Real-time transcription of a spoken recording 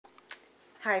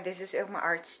Hi, this is Ilma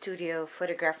Art Studio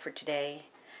photograph for today,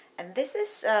 and this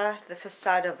is the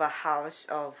facade of a house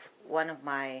of one of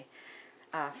my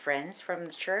friends from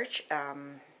the church.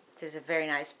 This is a very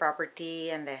nice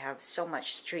property, and they have so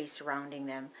much trees surrounding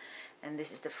them, and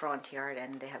this is the front yard,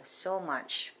 and they have so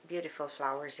much beautiful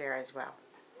flowers there as well.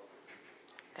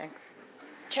 Thanks.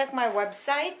 Check my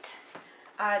website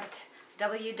at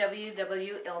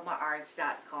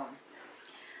www.ilmaarts.com.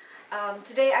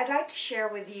 Today I'd like to share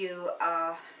with you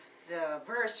the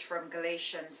verse from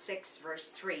Galatians 6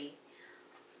 verse 3,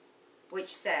 which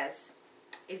says,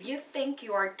 "If you think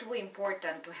you are too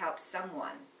important to help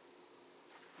someone,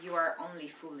 you are only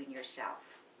fooling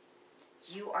yourself.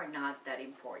 You are not that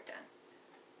important."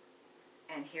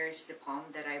 And here's the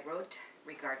poem that I wrote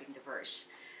regarding the verse.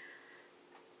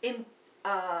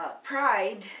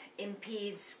 Pride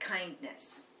impedes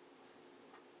kindness.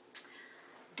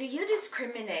 Do you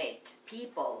discriminate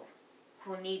people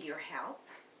who need your help?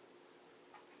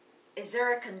 Is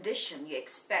there a condition you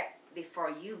expect before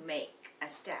you make a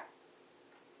step?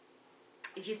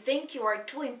 If you think you are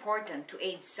too important to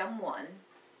aid someone,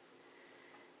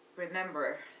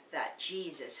 remember that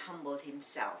Jesus humbled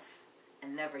himself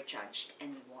and never judged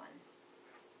anyone.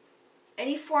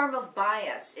 Any form of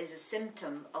bias is a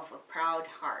symptom of a proud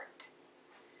heart.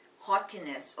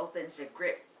 Haughtiness opens a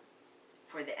grip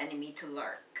for the enemy to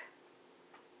lurk.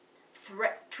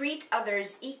 Treat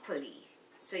others equally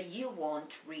so you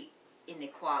won't reap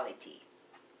inequality.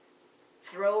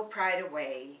 Throw pride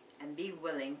away and be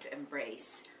willing to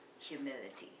embrace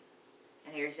humility.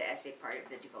 And here's the essay part of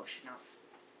the devotional.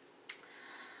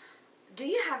 Do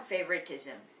you have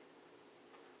favoritism?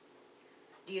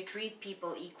 Do you treat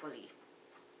people equally?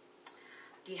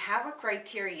 Do you have a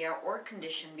criteria or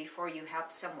condition before you help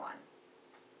someone?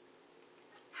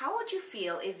 How would you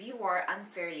feel if you are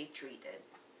unfairly treated?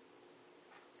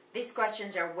 These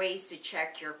questions are ways to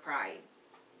check your pride.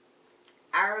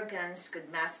 Arrogance could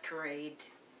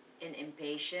masquerade in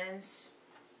impatience,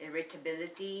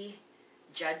 irritability,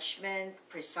 judgment,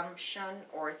 presumption,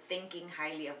 or thinking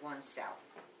highly of oneself.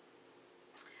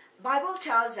 The Bible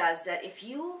tells us that if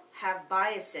you have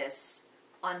biases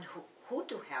on who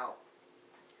to help,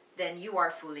 then you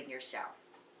are fooling yourself.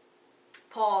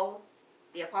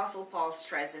 The Apostle Paul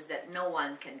stresses that no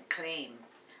one can claim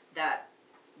that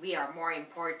we are more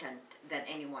important than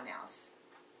anyone else.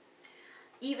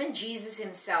 Even Jesus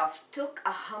himself took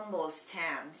a humble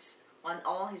stance on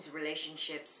all his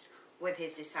relationships with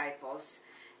his disciples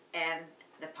and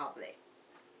the public.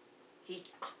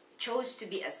 He chose to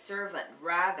be a servant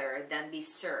rather than be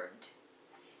served.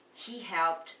 He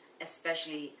helped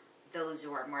especially those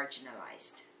who are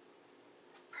marginalized.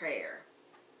 Prayer.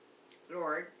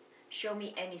 Lord, show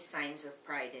me any signs of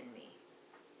pride in me.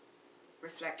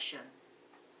 Reflection.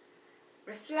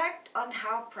 Reflect on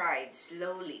how pride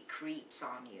slowly creeps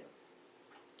on you.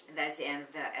 And that's the end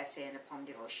of the essay and the poem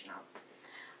devotional.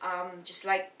 Just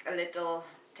like a little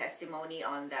testimony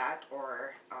on that,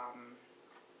 or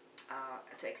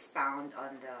to expound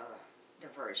on the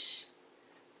verse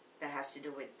that has to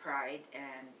do with pride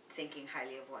and thinking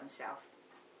highly of oneself.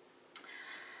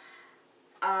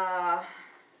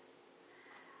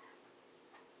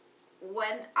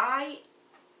 When I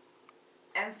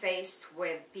am faced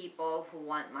with people who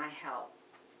want my help,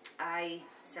 I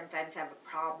sometimes have a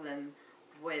problem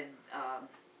with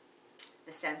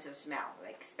the sense of smell,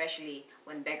 like especially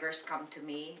when beggars come to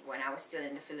me. When I was still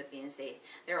in the Philippines,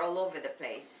 they're all over the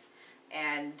place,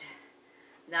 and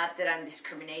not that I'm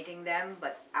discriminating them,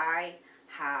 but I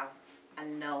have a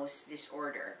nose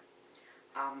disorder.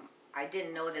 I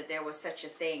didn't know that there was such a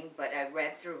thing, but I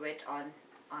read through it on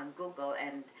Google,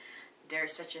 and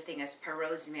there's such a thing as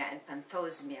parosmia and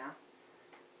panthosmia,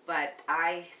 but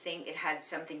I think it had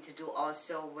something to do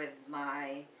also with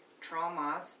my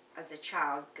trauma as a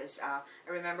child, because I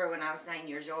remember when I was 9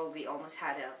 years old, we almost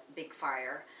had a big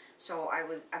fire. So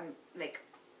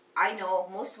I know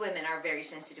most women are very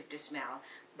sensitive to smell,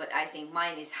 but I think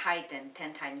mine is heightened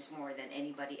 10 times more than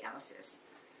anybody else's.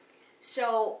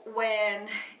 So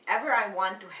whenever I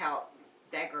want to help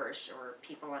beggars or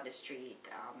people on the street,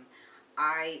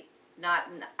 I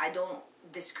don't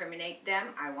discriminate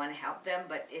them. I want to help them,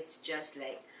 but it's just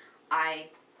like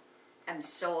I am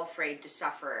so afraid to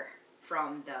suffer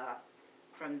from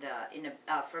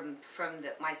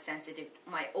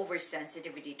my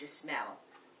oversensitivity to smell.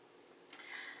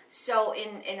 So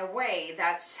in a way,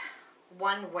 that's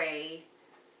one way.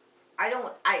 I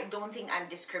don't think I'm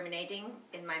discriminating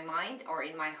in my mind or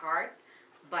in my heart,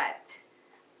 but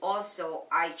also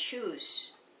I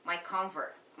choose my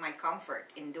comfort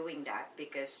in doing that,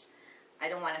 because I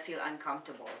don't want to feel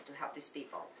uncomfortable to help these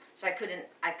people. So I could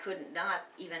not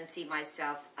even see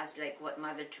myself as like what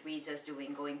Mother Teresa's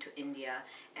doing, going to India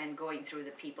and going through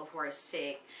the people who are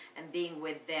sick and being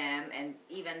with them, and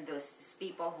even those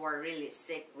people who are really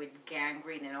sick with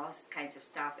gangrene and all kinds of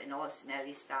stuff and all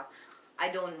smelly stuff. I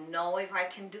don't know if I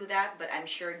can do that, but I'm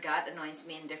sure God anoints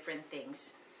me in different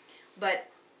things. But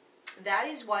that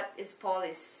is what Paul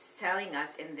is telling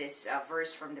us in this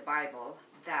verse from the Bible,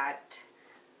 that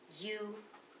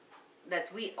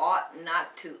we ought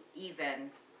not to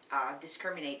even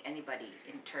discriminate anybody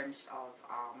in terms of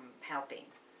helping.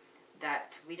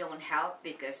 That we don't help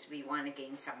because we want to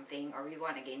gain something or we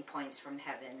want to gain points from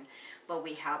heaven, but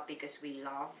we help because we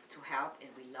love to help and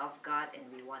we love God and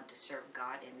we want to serve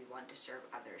God and we want to serve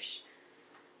others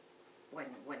when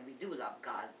we do love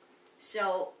God.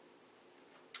 So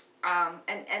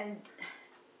and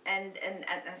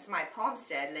as my poem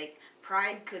said, like,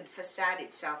 pride could facade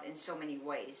itself in so many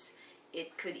ways.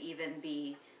 It could even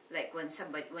be like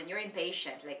when you're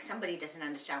impatient, like somebody doesn't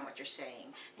understand what you're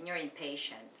saying and you're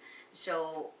impatient.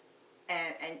 So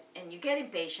and you get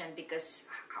impatient because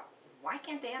why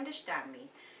can't they understand me?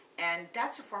 And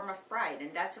that's a form of pride,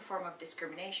 and that's a form of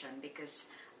discrimination, because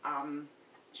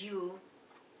you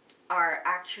are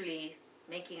actually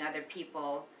making other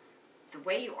people the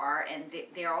way you are, and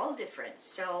they're all different.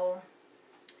 So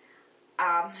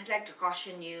I'd like to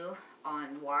caution you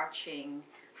on watching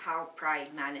how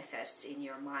pride manifests in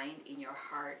your mind, in your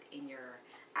heart, in your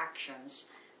actions,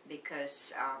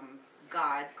 because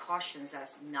God cautions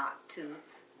us not to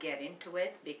get into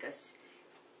it, because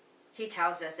He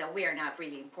tells us that we are not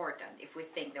really important. If we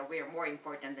think that we are more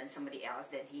important than somebody else,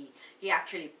 then He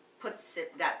actually puts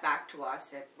that back to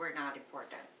us, that we're not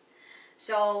important.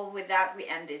 So with that, we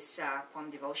end this poem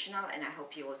devotional, and I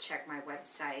hope you will check my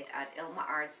website at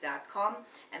ilmaarts.com,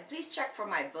 and please check for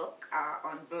my book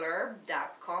on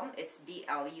blurb.com. It's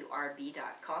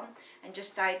blurb.com, and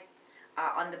just type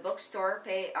on the bookstore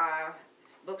page,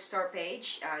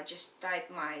 just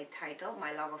type my title,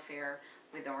 My Love Affair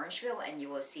with Orangeville, and you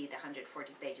will see the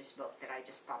 140 pages book that I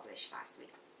just published last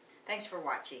week. Thanks for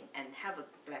watching, and have a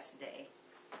blessed day.